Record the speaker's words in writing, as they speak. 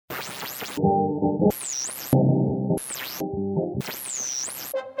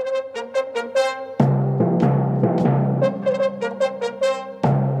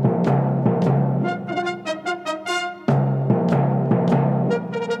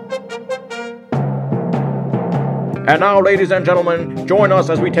And now, ladies and gentlemen, join us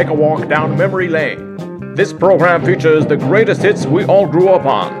as we take a walk down memory lane. This program features the greatest hits we all grew up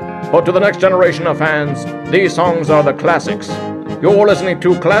on. But to the next generation of fans, these songs are the classics. You're listening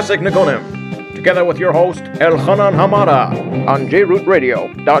to Classic Nigunim, together with your host, Elchanan Hamada, on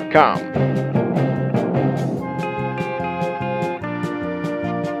jrootradio.com.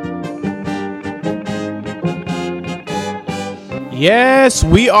 Yes,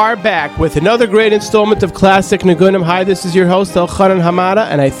 we are back with another great installment of Classic Nigunim. Hi, this is your host, Elchanan Hamada,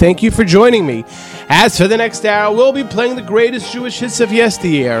 and I thank you for joining me. As for the next hour, we'll be playing the greatest Jewish hits of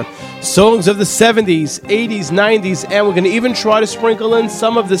yesteryear, songs of the 70s, 80s, 90s, and we're going to even try to sprinkle in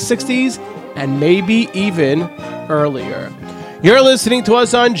some of the 60s and maybe even earlier. You're listening to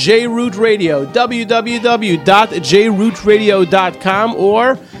us on JRoot Radio, www.jrootradio.com,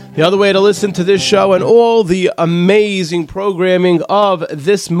 or the other way to listen to this show and all the amazing programming of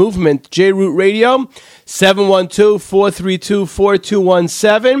this movement, JRoot Radio,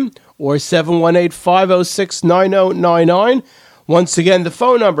 712-432-4217 or 718-506-9099. Once again, the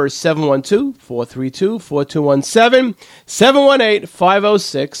phone number is 712-432-4217,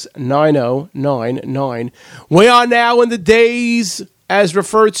 718-506-9099. We are now in the days as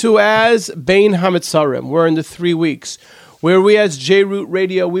referred to as Bein HaMetzarim. We're in the 3 weeks where we as JRoot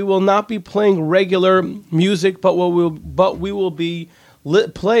Radio, we will not be playing regular music, but we will be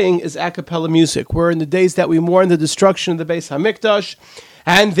playing is a cappella music. We're in the days that we mourn the destruction of the Beis HaMikdash,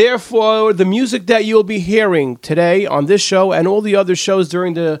 and therefore the music that you'll be hearing today on this show and all the other shows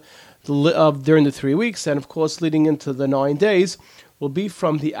during the 3 weeks, and of course leading into the 9 days, will be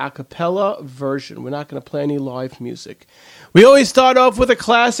from the a cappella version. We're not going to play any live music. We always start off with a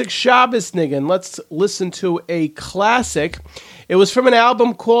classic Shabbos niggin. Let's listen to a classic. It was from an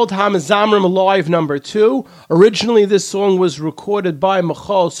album called Hamazamrim Live No. 2. Originally, this song was recorded by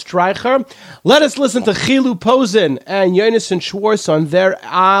Michal Streicher. Let us listen to Chilu Posen and Yonason Schwartz on their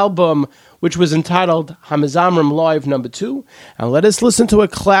album, which was entitled Hamazamrim Live No. 2. And let us listen to a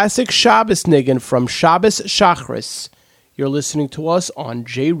classic Shabbos niggin from Shabbos Shachris. You're listening to us on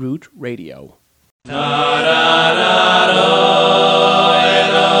JRoot Radio.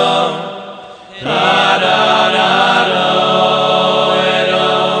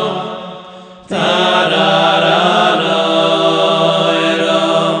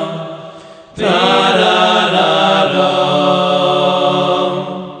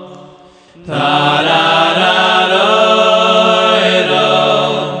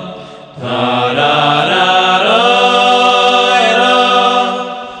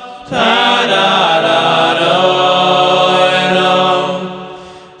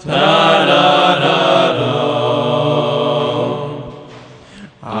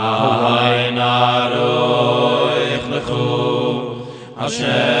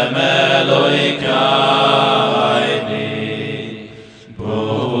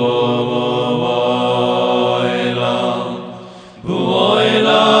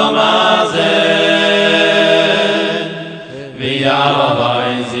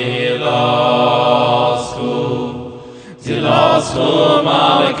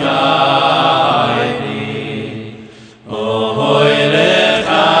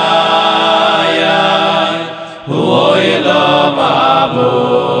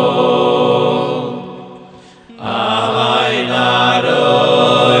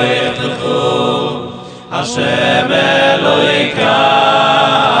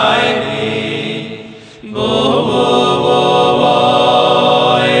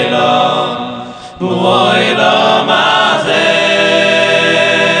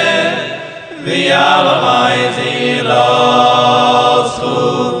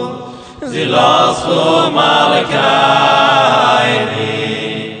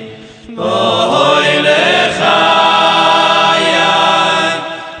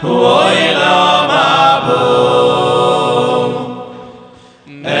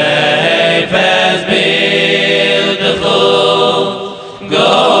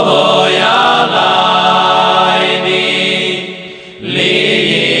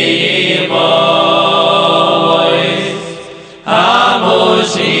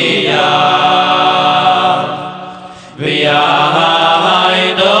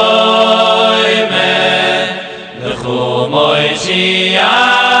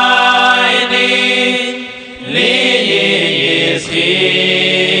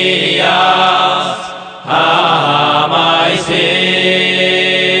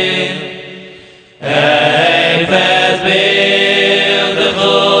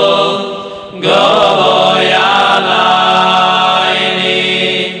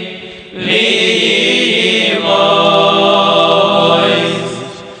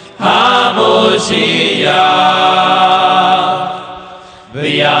 Mashiach.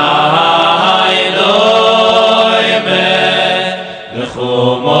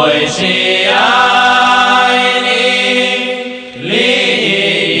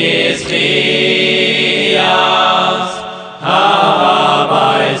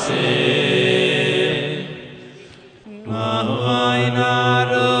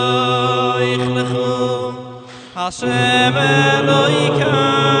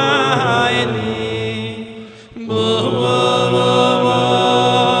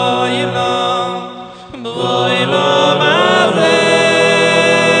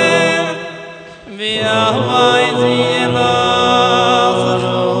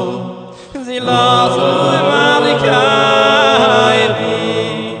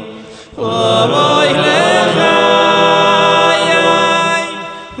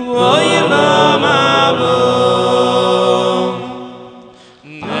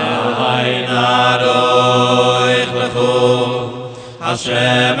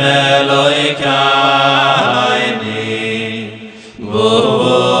 Hashem Elokeinu,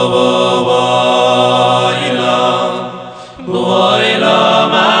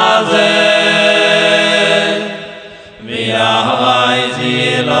 Bo'olam hazeh, v'yahai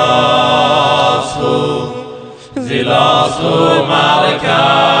zilasu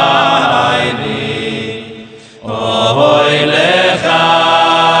malkeinu, Oy lechayai,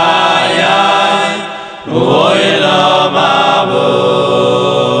 Bo'olam habo.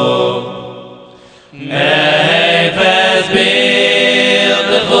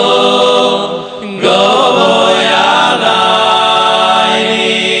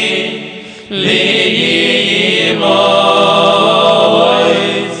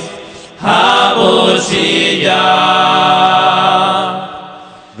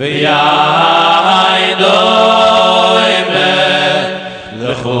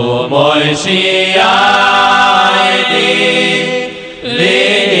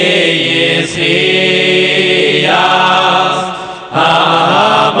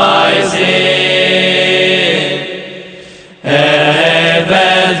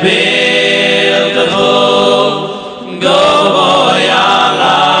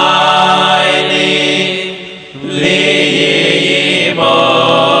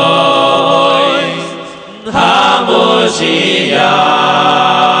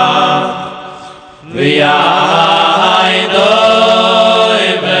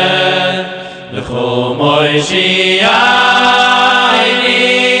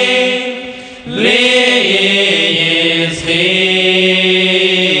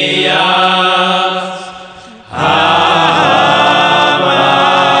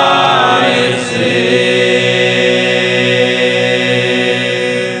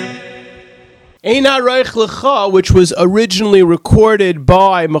 Which was originally recorded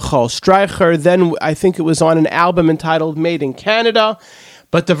by Michal Streicher. Then I think it was on an album entitled Made in Canada.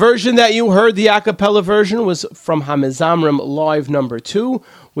 But the version that you heard, the a cappella version, was from Hamizamrim Live No. 2,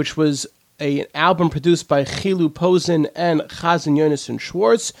 which was an album produced by Chilu Posen and Chazan Yonason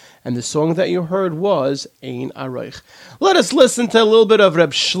Schwartz. And the song that you heard was Ein Aroich. Let us listen to a little bit of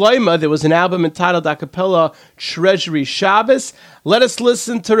Reb Shloima. There was an album entitled a cappella Treasury Shabbos. Let us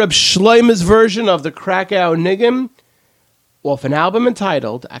listen to Reb Shloima's version of the Krakow Nigim off an album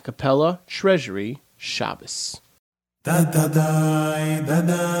entitled a cappella Treasury Shabbos. Da da da da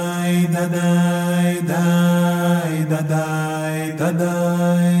da da da da da da da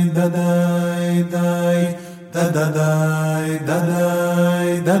da da da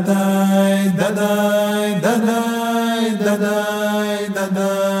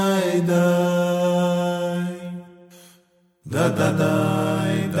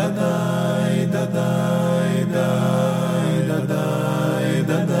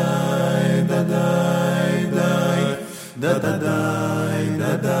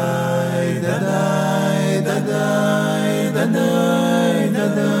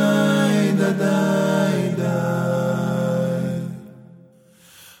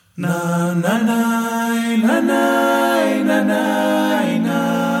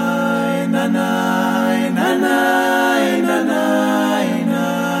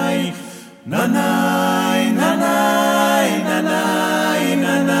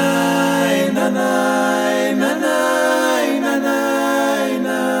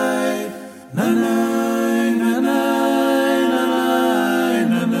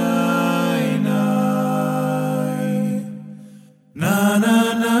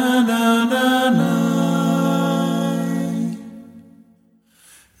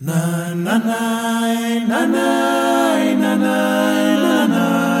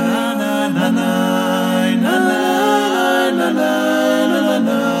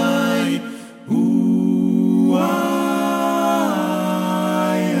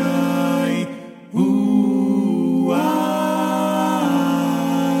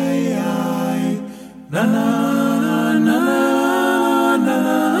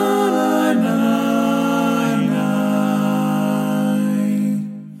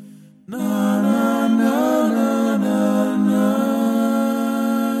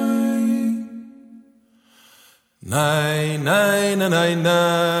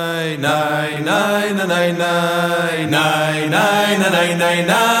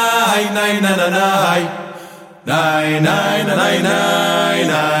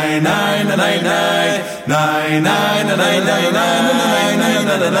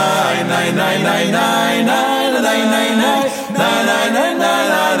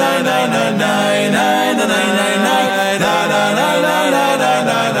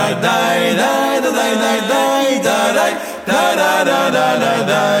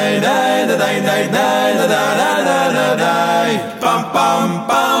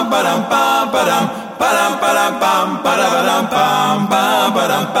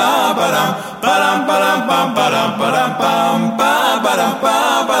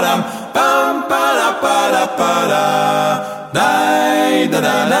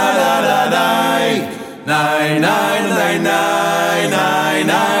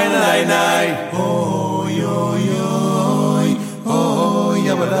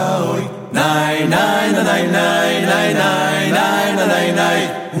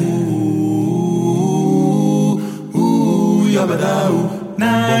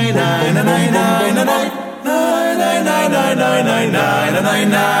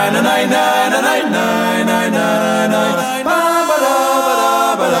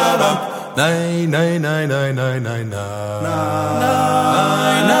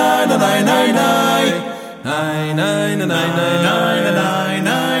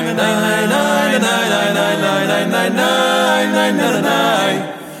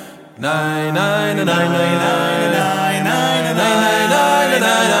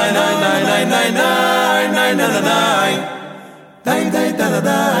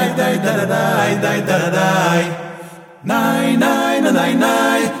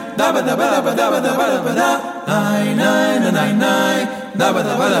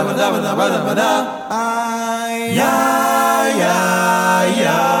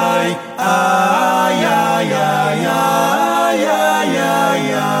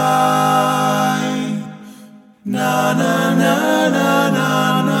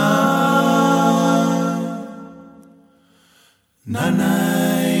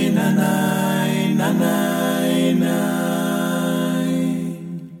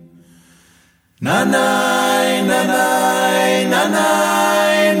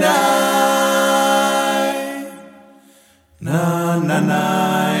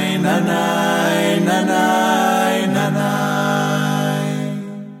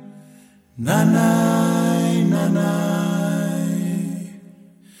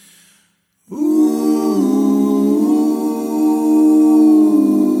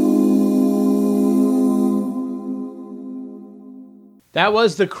That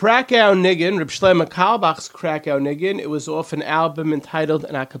was the Krakow Niggin, Reb Shlomo Carlebach's Krakow Niggin. It was off an album entitled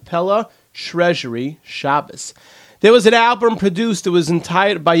an a cappella Treasury Shabbos. There was an album produced, it was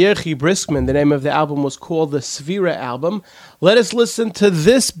entitled by Yechi Briskman. The name of the album was called the Svira album. Let us listen to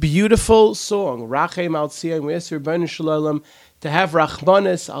this beautiful song, Rachem Al Tzion. We ask Rebbeinu Shalom to have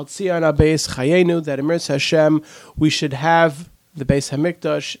Rachmanis Al Tzion HaBeis Chayenu, that Emirs Hashem, we should have the Beis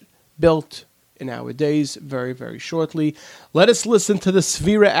HaMikdash built in our days very, very shortly. Let us listen to the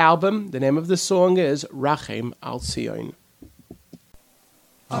Svira album. The name of the song is Rachem Al Tzion.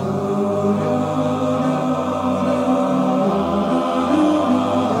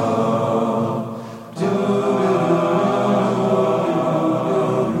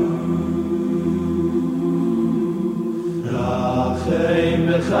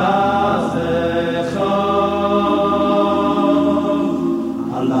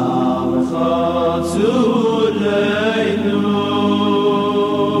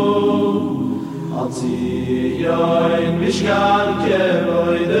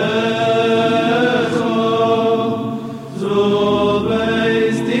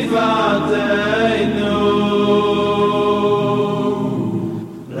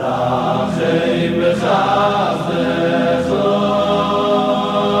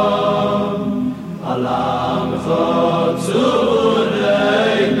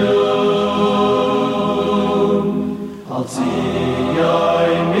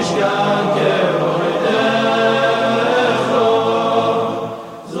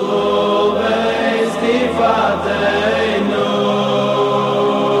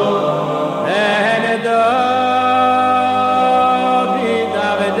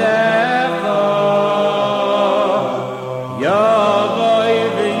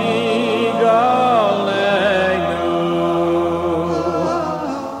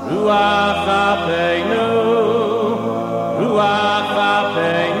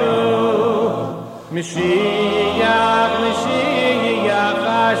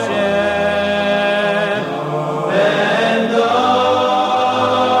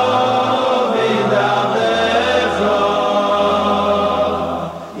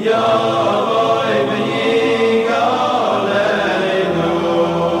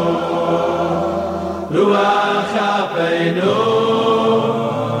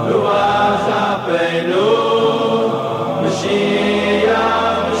 Ruach Hapeinu,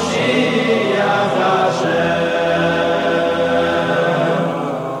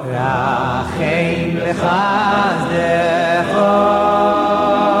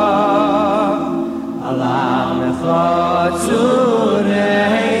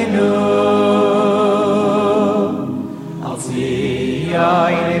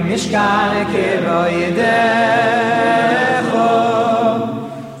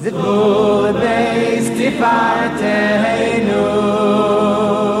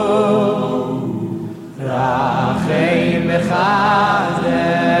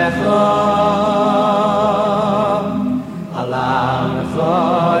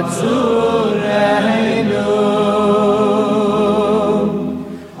 Zureinu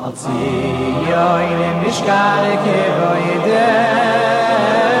Al Tzion Mishkan Kevoidecho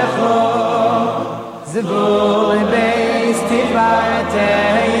Zevul Beis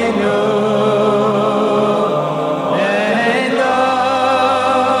Tivarteinu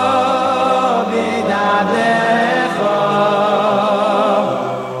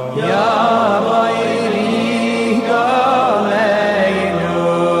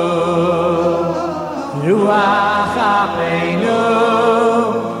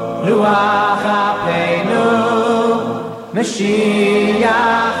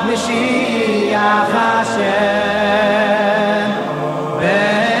Mashiach, Mashiach Hashem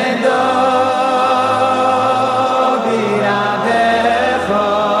Ben David Adecho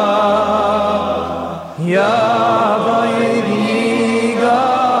Yavoi V'Yigoleinu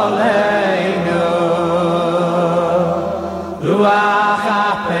Ruach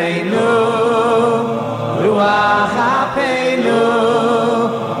HaPeinu Ruach HaPeinu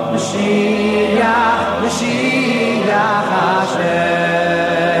Mashiach, Mashiach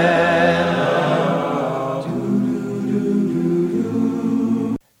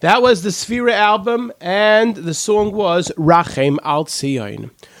That was the Sphira album, and the song was Rachem Al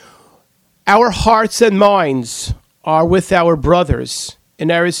Tzion. Our hearts and minds are with our brothers in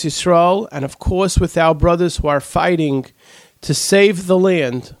Eretz Yisrael, and of course with our brothers who are fighting to save the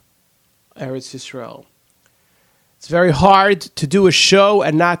land, Eretz Yisrael. It's very hard to do a show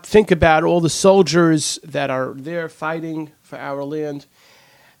and not think about all the soldiers that are there fighting for our land.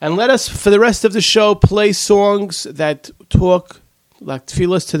 And let us, for the rest of the show, play songs that talk like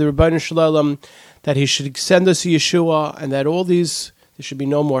tefillas to the Rebbeinu Shalom, that he should send us a Yeshua, and that all these, there should be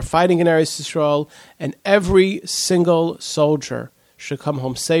no more fighting in Eretz Yisrael, and every single soldier should come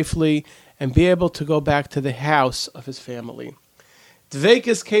home safely and be able to go back to the house of his family.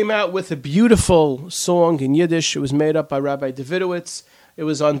 Dveikus came out with a beautiful song in Yiddish. It was made up by Rabbi Davidowitz. It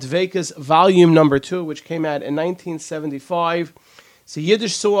was on Dveikus volume number 2, which came out in 1975. It's a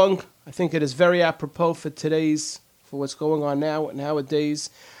Yiddish song. I think it is very apropos for what's going on nowadays.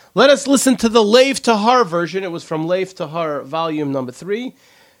 Let us listen to the Lev Tahar version. It was from Lev Tahar, volume number 3.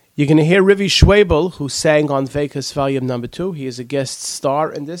 You're going to hear Rivi Schwebel, who sang on Dveikus volume number 2. He is a guest star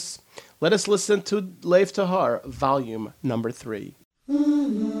in this. Let us listen to Lev Tahar, volume number 3.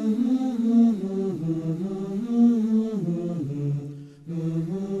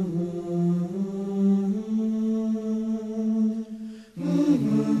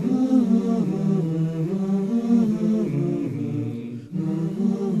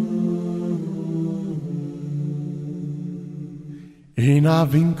 In a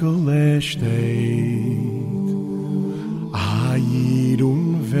Winkel steht a Jid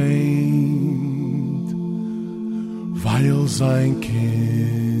und weint, weil sein Kind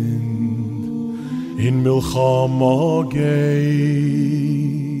in Milchama geht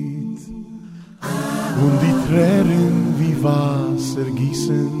und die Tränen wie Wasser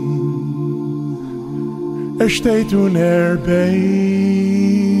gießen. Steht und beit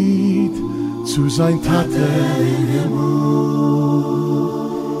zu sein Tate in Himmel.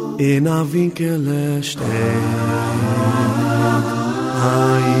 In a Winkel steht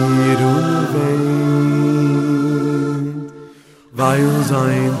a Jid und weint, weil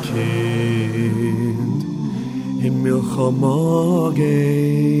sein Kind in Milchama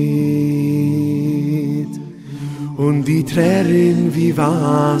geht und die Tränen wie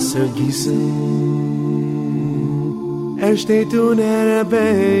Wasser gießen. Steht und beit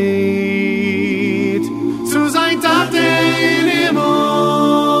zu sein Tate in Himmel.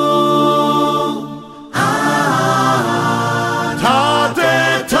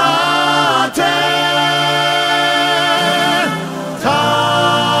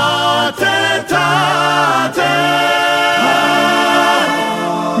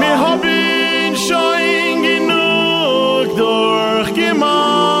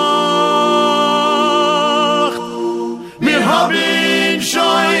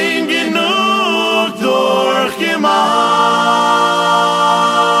 Schon genug durchgemacht.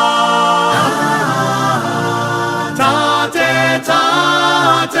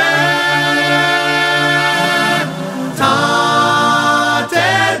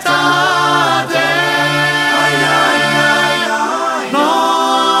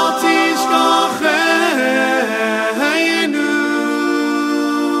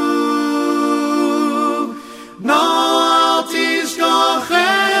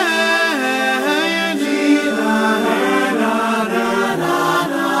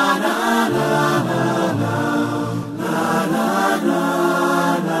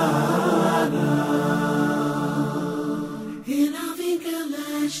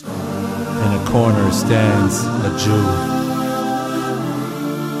 corner stands a Jew.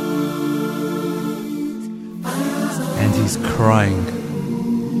 And he's crying,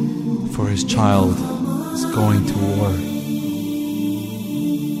 for his child is going to war.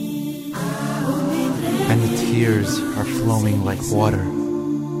 And the tears are flowing like water.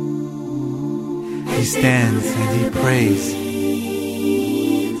 He stands and he prays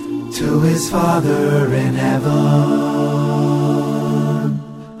to his Father in heaven.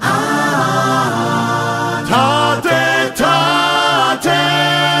 Tate, tate,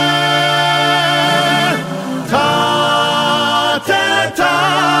 tate,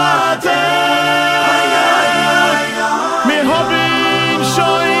 tate. Wir haben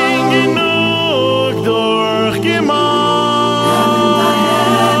schon genug durchgemacht.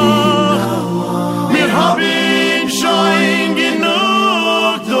 Wir haben schon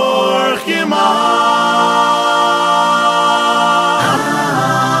genug durchgemacht.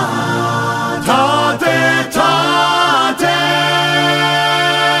 Tate, tate,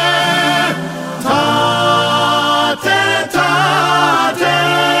 tate, tate.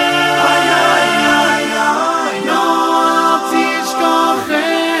 No tishkochenu,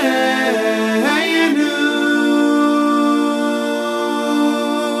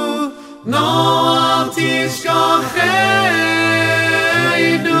 no tishkochenu.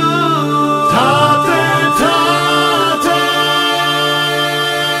 Tate, tate.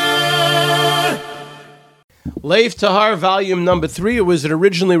 Leif Tahar, volume number 3. It was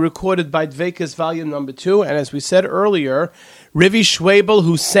originally recorded by Dveikus, volume number 2. And as we said earlier, Rivi Schwebel,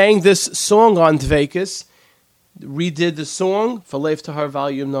 who sang this song on Dveikus, redid the song for Leif Tahar,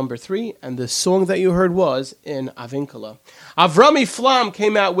 volume number 3. And the song that you heard was in Avinkala. Avrami Flam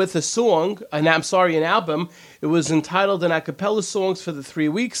came out with a song, an album. It was entitled An Acapella Songs for the 3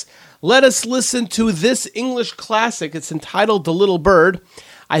 weeks. Let us listen to this English classic. It's entitled The Little Bird.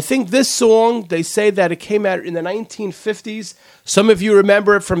 I think this song, they say that it came out in the 1950s. Some of you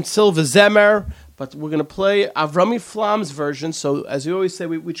remember it from Silva Zemer, but we're going to play Avrami Flam's version. So as we always say,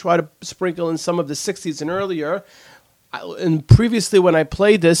 we try to sprinkle in some of the 60s and earlier. And previously when I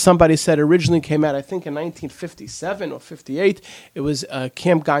played this, somebody said it originally came out, I think, in 1957 or 58. It was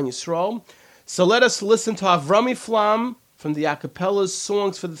Camp Gan Yisrael. So let us listen to Avrami Flam from the Acapella's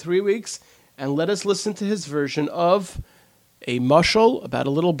Songs for the 3 weeks, and let us listen to his version of a mushal about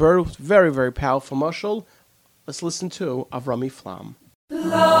a little bird. Very, very powerful mushal. Let's listen to Avrami Flam.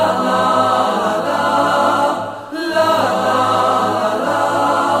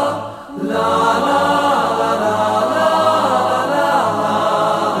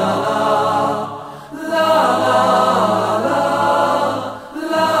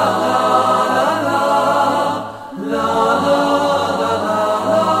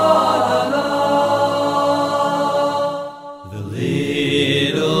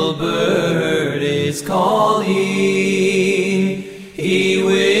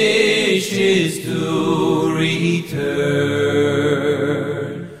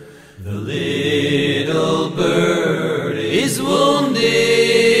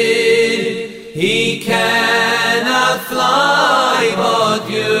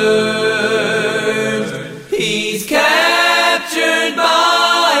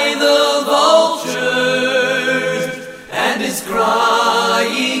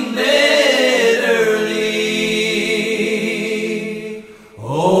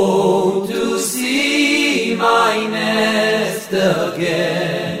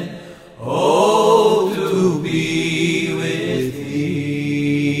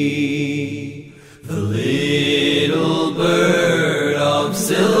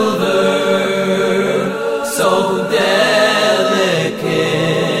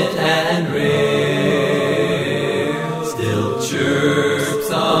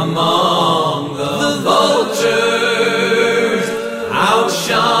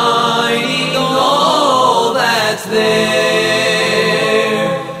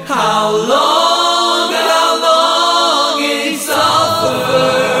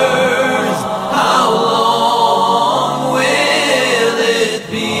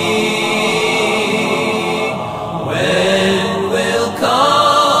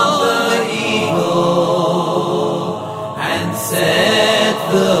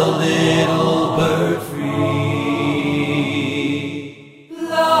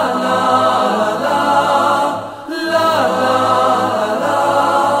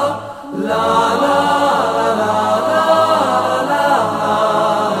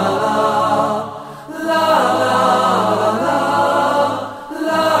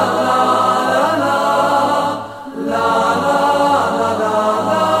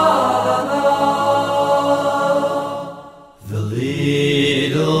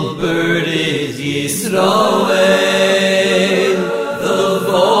 little bird is Yisroel. The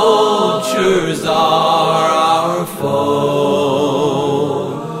vultures are our foe.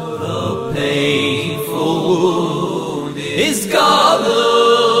 The painful wound is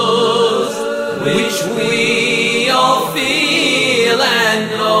Galus, which we all feel and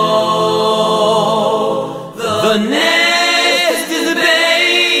know. The nest is the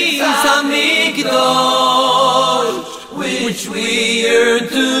base Hamikdash, which we yearn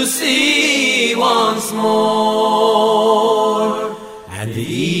to see once more. And the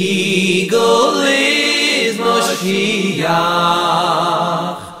eagle is Moshiach,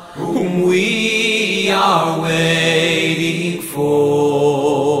 whom we are waiting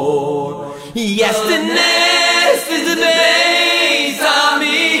for. Yes, the nest is the base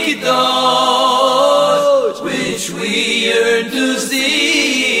Hamikdash, which we yearn to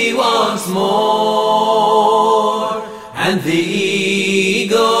see once more. And the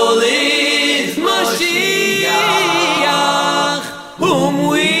eagle is Mashiach, whom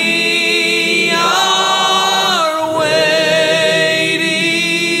we are waiting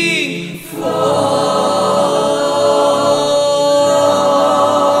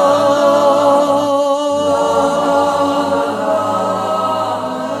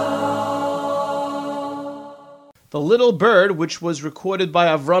The Little Bird, which was recorded by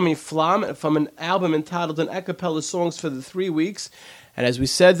Avrami Flam from an album entitled An A Cappella Songs for the 3 Weeks. And as we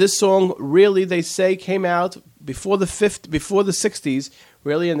said, this song really, they say, came out before the 60s,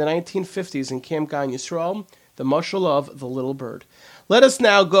 really in the 1950s in Camp Gan Yisrael, the mashal of The Little Bird. Let us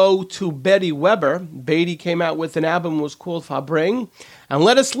now go to Betty Weber. Betty came out with an album that was called Fabring, and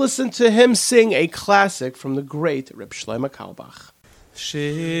let us listen to him sing a classic from the great Reb Shlomo Carlebach.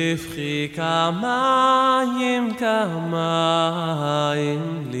 שפכי כמים כמים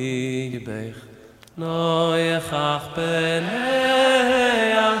ליבך לא יכח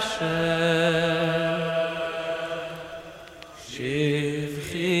פני אשר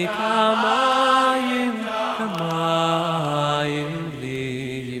שפכי כמים כמים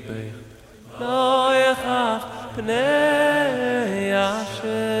ליבך לא יכח פני אשר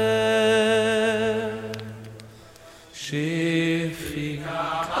שפכי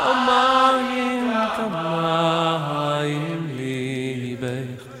כמים כמים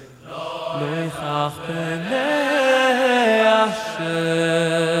ליבך לא יכח פני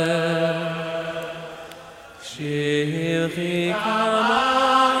אשר שפכי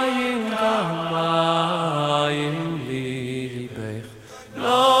כמים כמים ליבך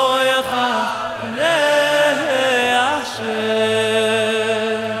לא יכח פני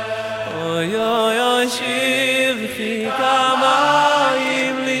אשר אוי אוי אוי שפכי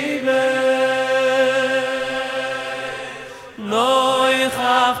כמים ליבך לא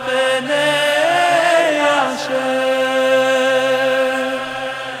יכח פני אשר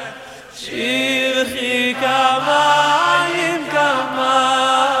שפכי כמים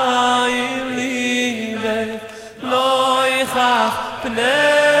כמים ליבך לא יכח פני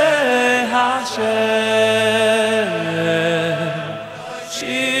אשר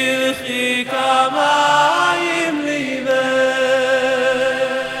שפכי כמים ליבך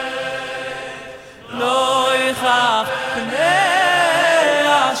לא יכח פני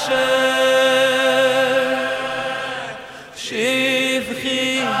אשר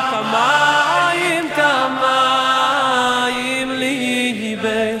שפכי כמים כמים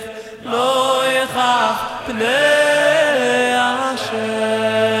ליבך לא יכח פני אשר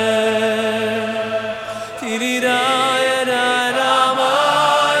תירידה ידה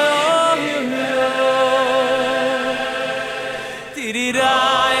מוי תירידה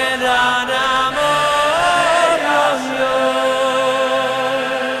ידה מוי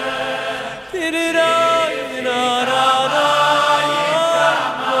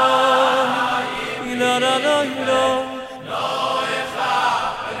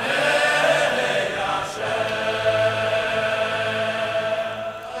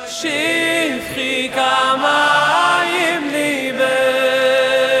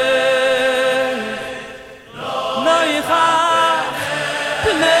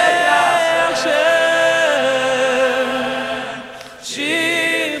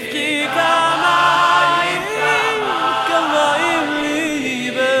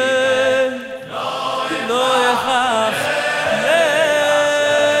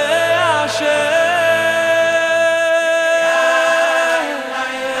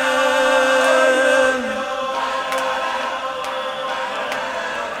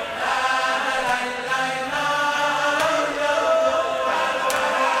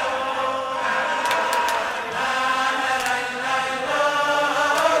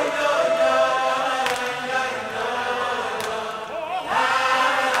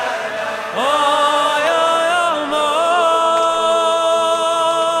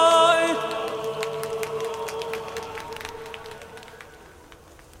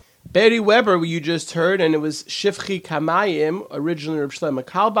Betty Weber, you just heard, and it was Shifchi Kamayim, originally Reb Shlomo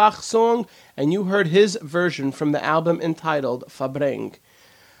Carlebach song, and you heard his version from the album entitled Fabreng.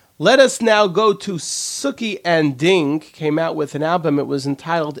 Let us now go to Suki and Ding, came out with an album, it was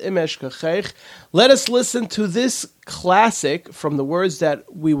entitled Imesh Kachech. Let us listen to this classic from the words that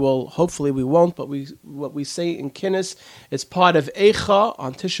we will, hopefully we won't, but what we say in Kinnis, it's part of Eicha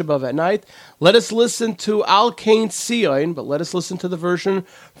on Tisha B'Av at night. Let us listen to Al Kain Tzion, but let us listen to the version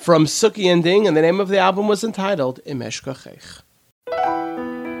from Suki and Ding, and the name of the album was entitled Imesh Kachech.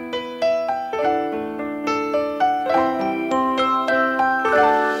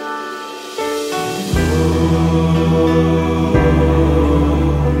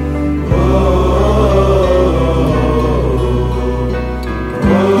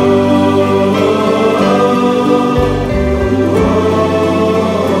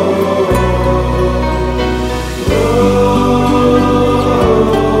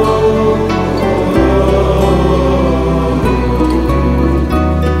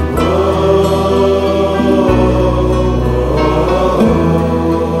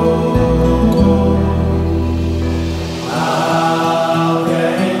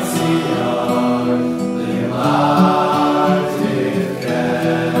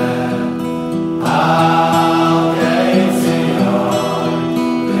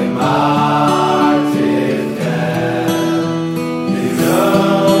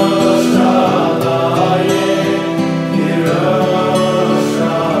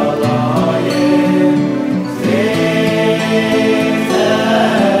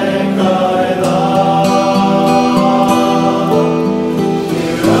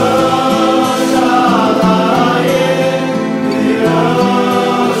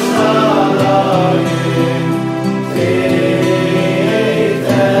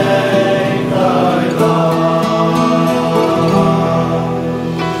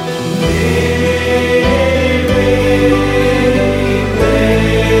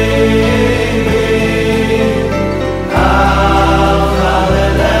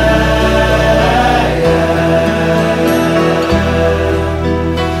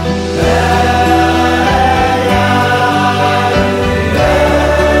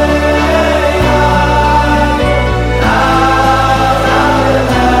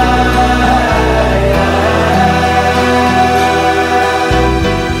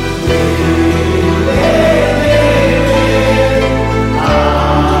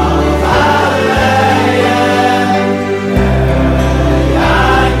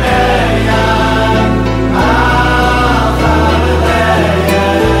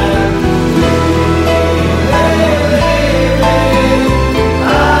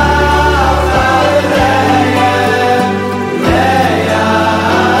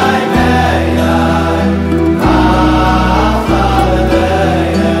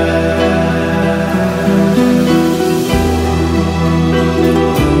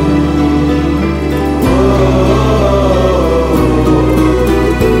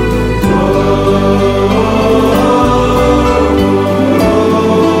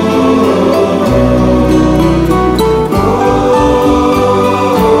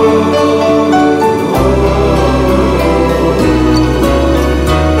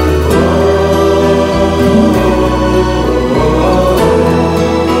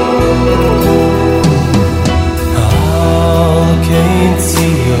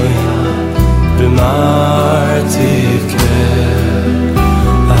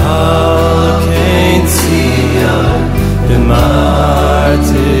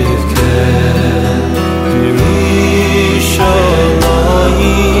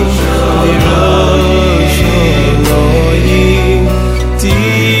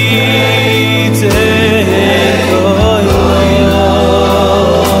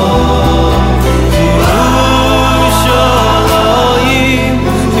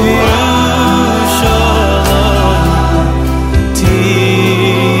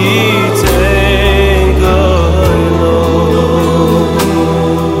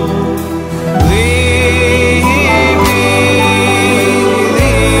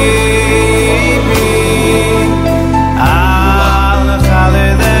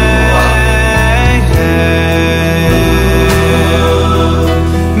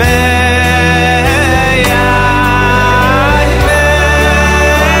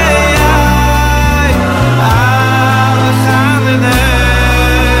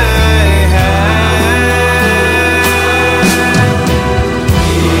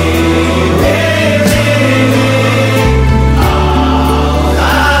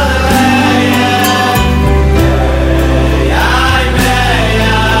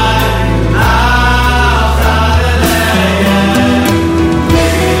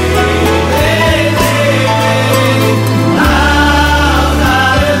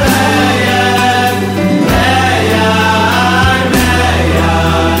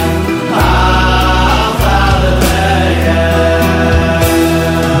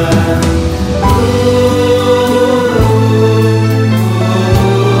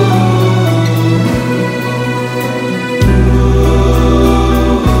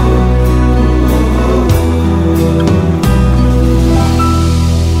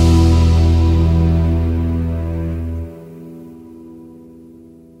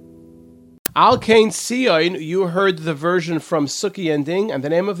 Al Kain Sion, you heard the version from Suki Ending, and the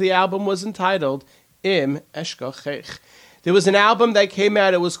name of the album was entitled Im Eshkochech. There was an album that came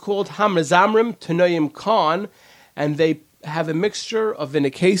out, it was called Hamazamrim Tanoim Khan, and they have a mixture of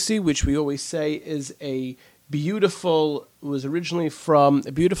Vinikasi, which we always say is a beautiful, was originally from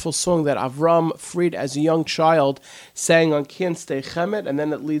a beautiful song that Avram Fried as a young child sang on Kien Stei Chemet, and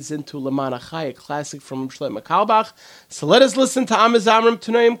then it leads into Leman Achai, a classic from Shlomo Carlebach. So let us listen to Amazamrim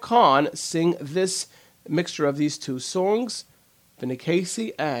Tanoim Khan sing this mixture of these two songs,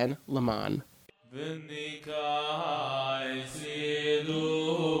 Vinikasi and Leman.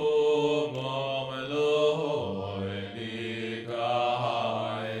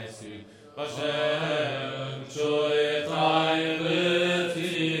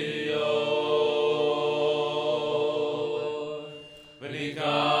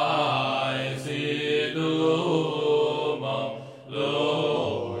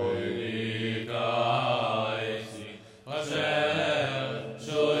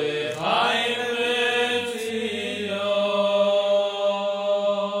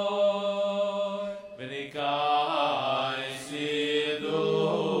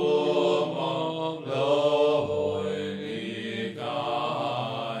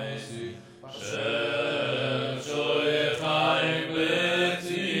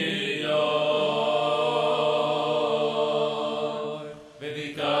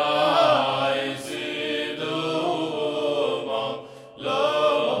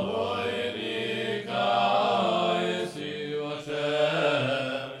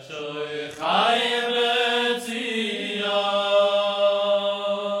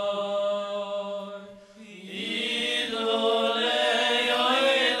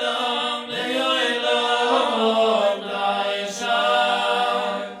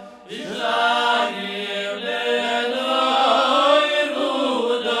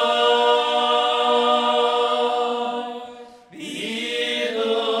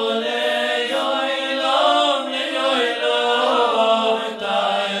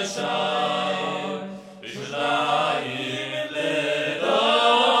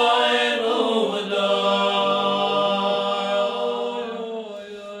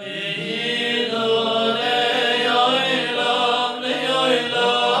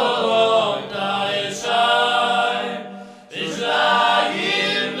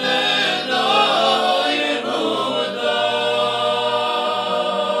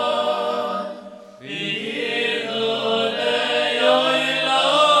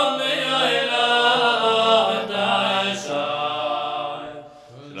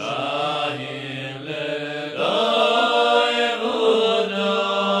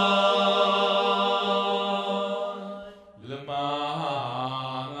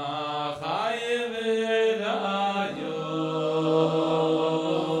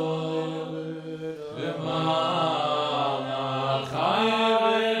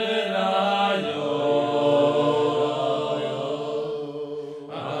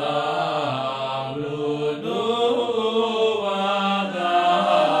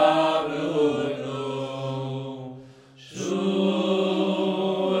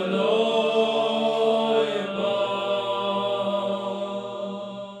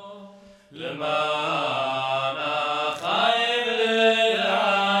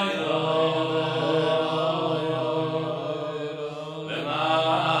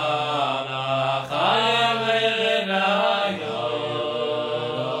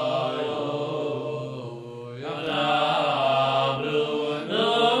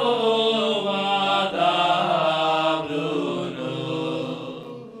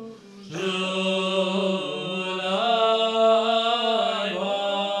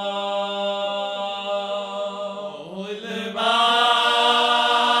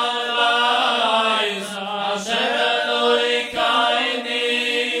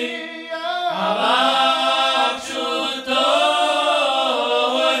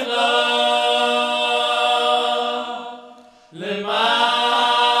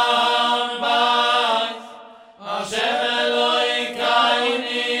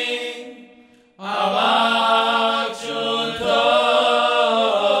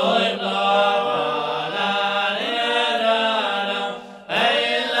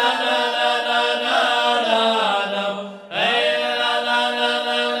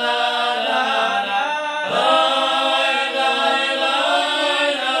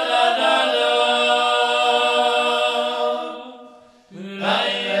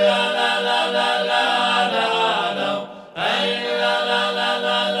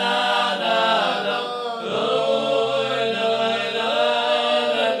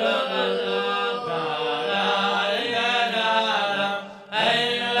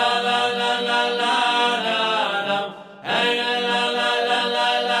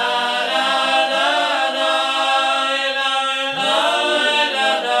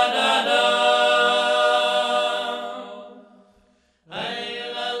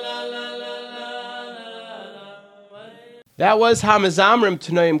 That was Hamazamrim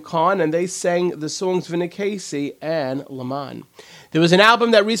Tanoim Khan, and they sang the songs Vinnikasi and Laman. There was an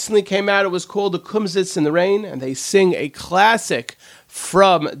album that recently came out. It was called The Kumzitz in the Rain, and they sing a classic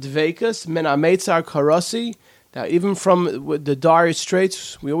from Dveikus, Men Ametzar Karasi. Now, even from the Dire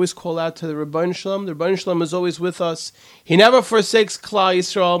Straits, we always call out to the Rebbeinu Shalom. The Rebbeinu Shalom is always with us. He never forsakes Klal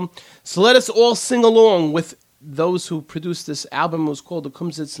Yisrael. So let us all sing along with those who produced this album. It was called The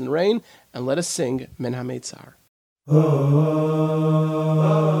Kumzitz in the Rain, and let us sing Men Hametzar. Min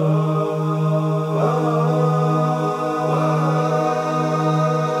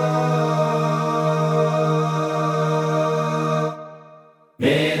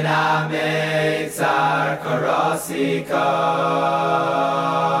Hametzar Karosika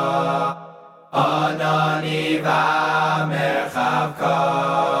Anani V'Merchavka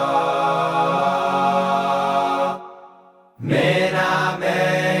Min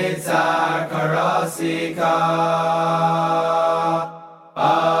Hametzar Karosika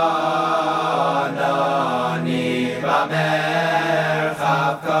Anani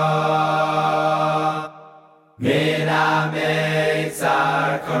V'Merchavka Min Hametzar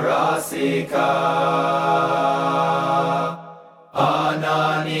Karosika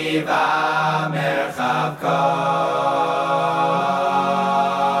Anani V'Merchavka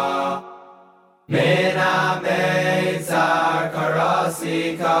Min Hametzar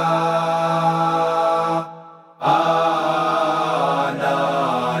Karosika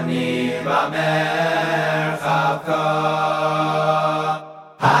Anani V'Merchavka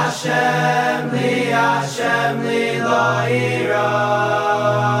Hashem li lo ira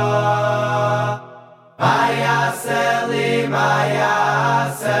Mayaseh li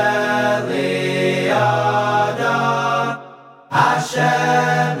Adam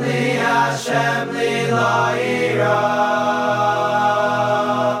Hashem li lo ira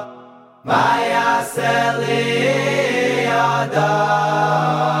Mayaseh li Adam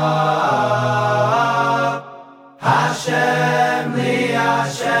Hashem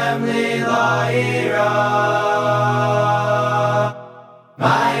li lo ira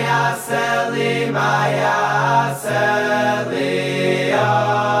Mayaseh li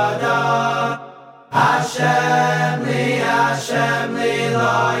Adam Hashem li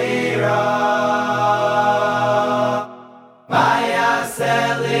lo ira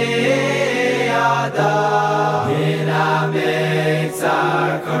Mayaseh li Adam Min Hametzar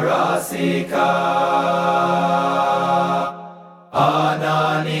Karosika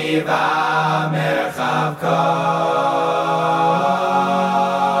Anani V'Merchavka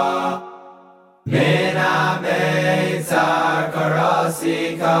Min Hametzar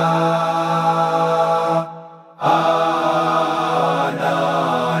Karosika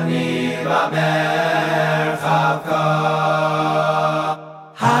Anani V'Merchavka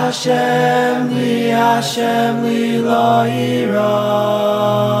Hashem li lo ira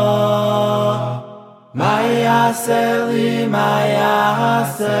Mayaseh li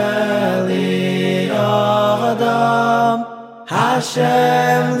Adam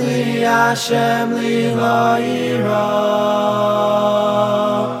Hashem li lo ira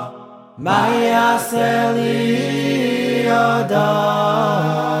Mayaseh li Adam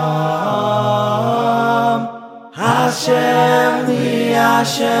Hashem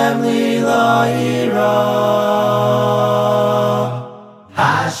li lo ira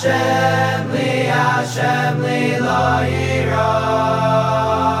Hashem li lo ira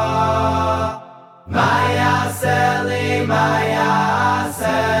Mayaseh li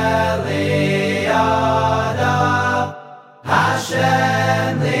Adam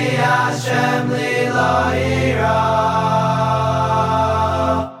Hashem li lo ira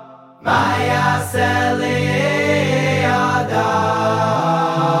Mayaseh li Adam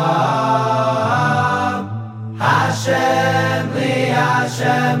Hashem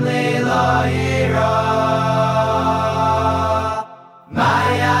li lo ira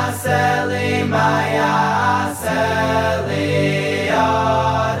Mayaseh li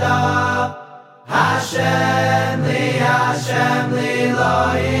Adam Hashem li lo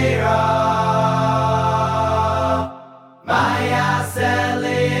ira Mayaseh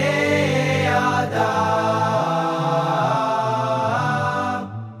li Adam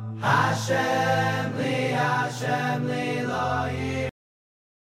Hashem li lo ira.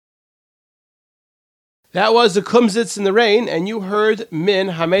 That was the Kumzitz in the Rain, and you heard Min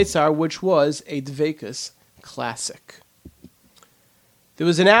Hametzar, which was a Dveikus classic. There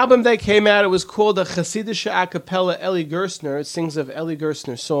was an album that came out. It was called the Chassidish a cappella Eli Gerstner. It sings of Eli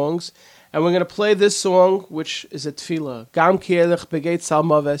Gerstner songs. And we're going to play this song, which is a tefillah. Gam ki elech begeit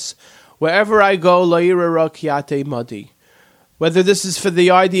salmaves. Wherever I go, lo yirara kiyate madi. Whether this is for the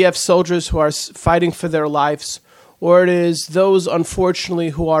IDF soldiers who are fighting for their lives, or it is those,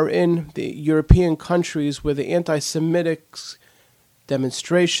 unfortunately, who are in the European countries where the anti-Semitic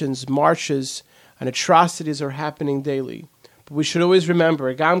demonstrations, marches, and atrocities are happening daily. But we should always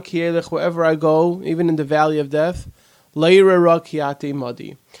remember, Gam Kielech, wherever I go, even in the valley of death, Leira Kiate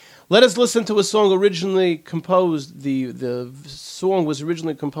Madi. Let us listen to a song originally composed. The song was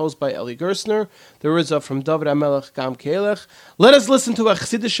originally composed by Eli Gerstner. There is from David HaMelech Gam Kielech. Let us listen to a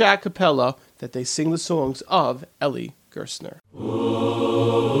Chassidish a cappella that they sing the songs of Eli Gerstner.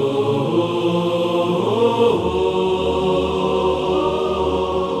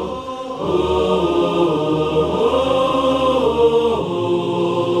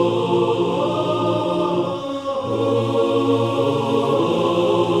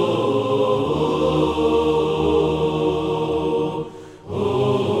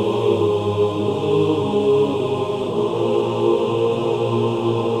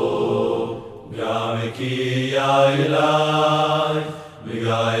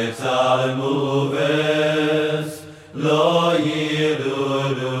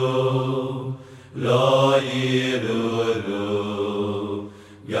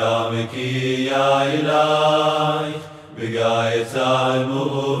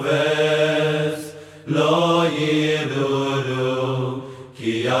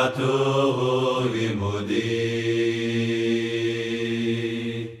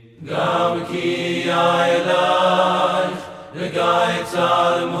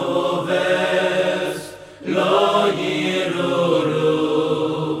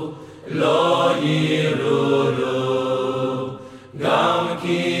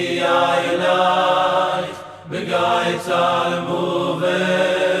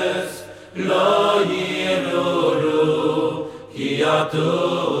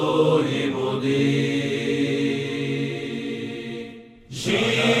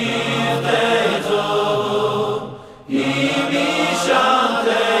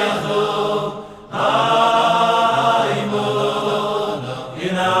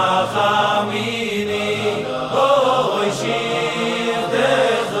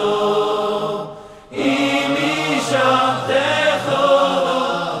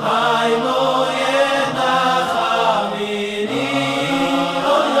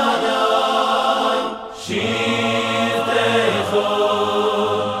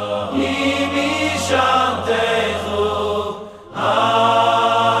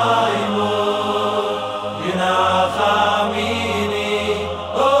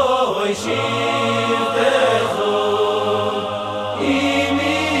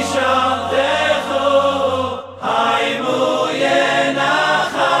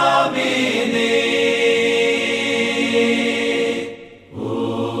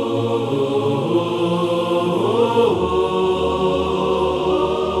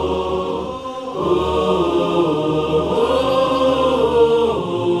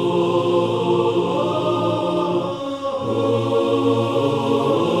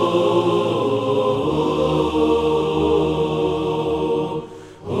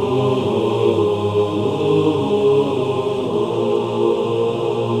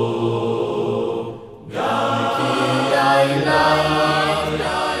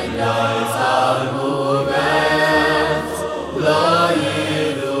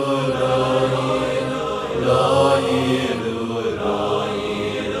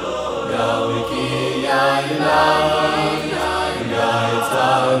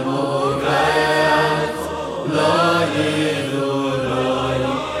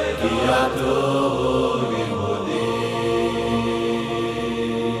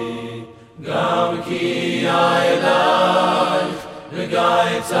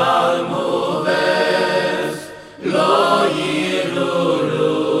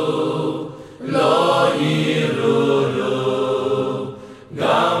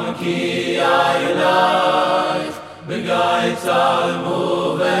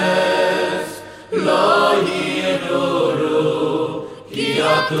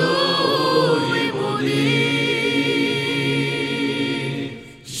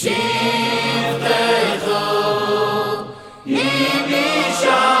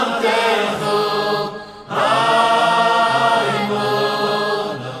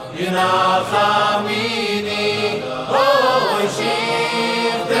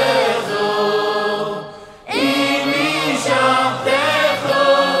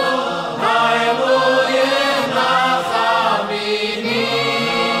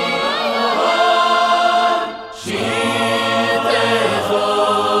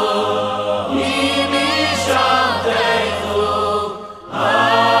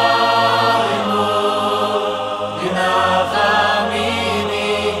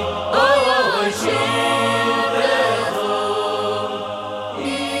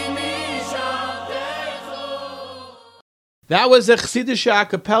 That was a Chassidish a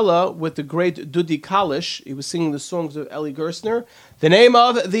cappella with the great Dudi Kalish. He was singing the songs of Eli Gerstner. The name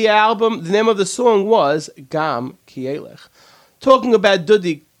of the album, the name of the song was Gam Kielech. Talking about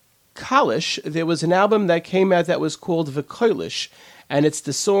Dudi Kalish, there was an album that came out that was called V'Koilish, and it's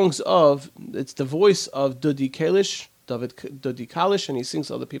the voice of Dudi Kalish, Dudi Kalish, and he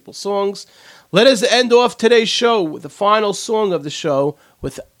sings other people's songs. Let us end off today's show with the final song of the show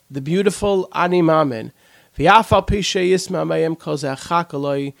with the beautiful Ani Mamin. We daven,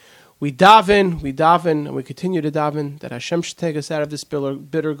 and we continue to daven that Hashem should take us out of this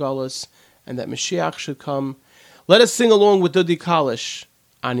bitter galus, and that Mashiach should come. Let us sing along with Dudi Kalish,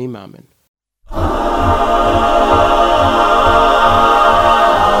 Ani Mamin.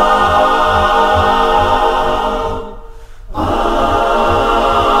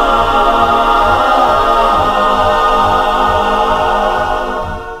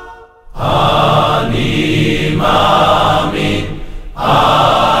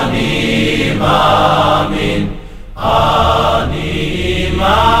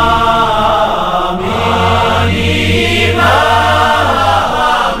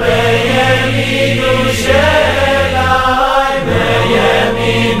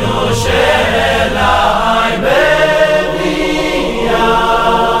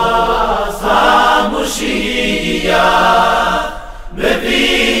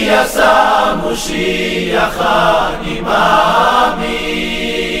 Moshiach ani mamin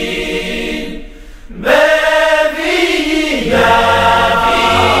Beviya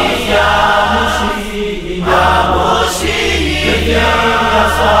Moshiach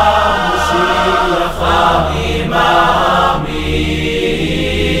ani mamin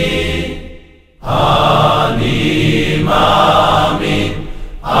Ani mamin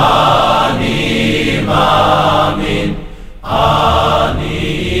Ani mamin Ani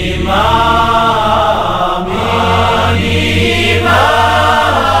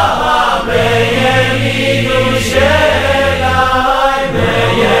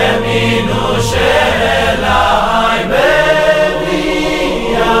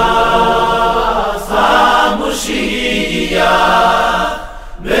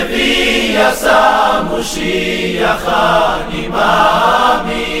Moshiach ani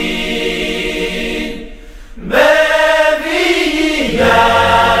mamin Beviya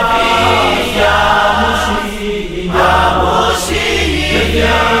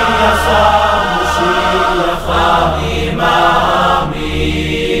Moshiach ani mamin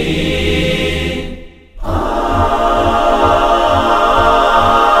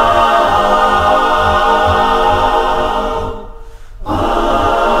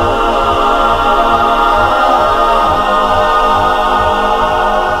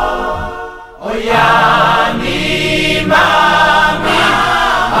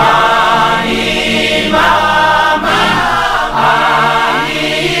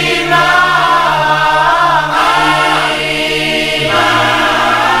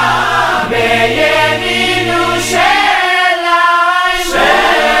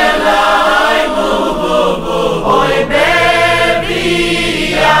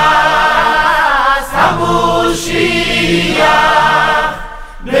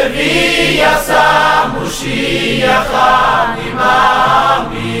Moshiach ani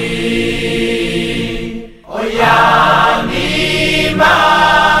mamin Oyani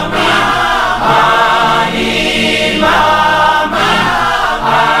mamin Ani mamin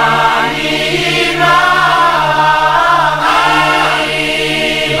Ani mamin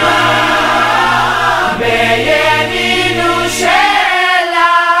Beyeminu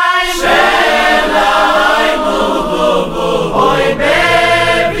shelai Shelai mububu Oy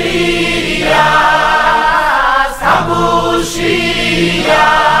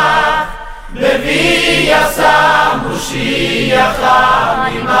Moshiach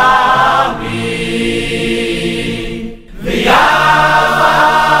ani mamin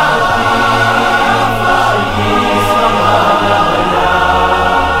v'yavati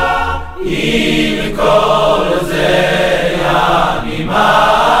im kol ze ani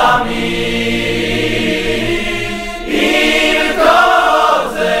mamin im kol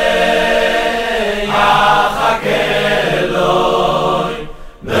ze yachakeloi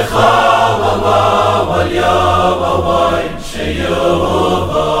b'chol Yom,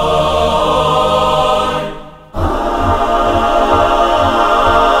 Sheyuvo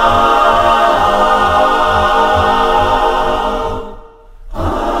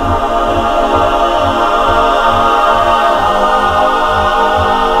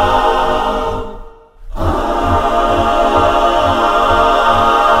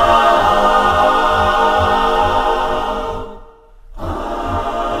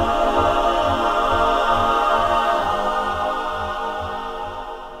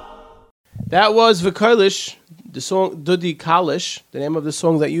That was V'Koilish, the song Dudi Kalish. The name of the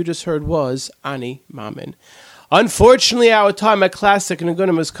song that you just heard was Ani Mamin. Unfortunately, our time at Classic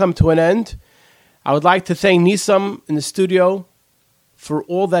Nagunim has come to an end. I would like to thank Nisam in the studio for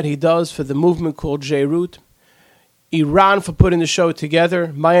all that he does for the movement called J-Root. Iran for putting the show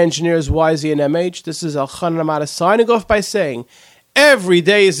together. My engineers, YZ and MH. This is Elchanan Hamada signing off by saying, every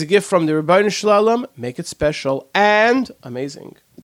day is a gift from the Rebbeinu Shalom. Make it special and amazing.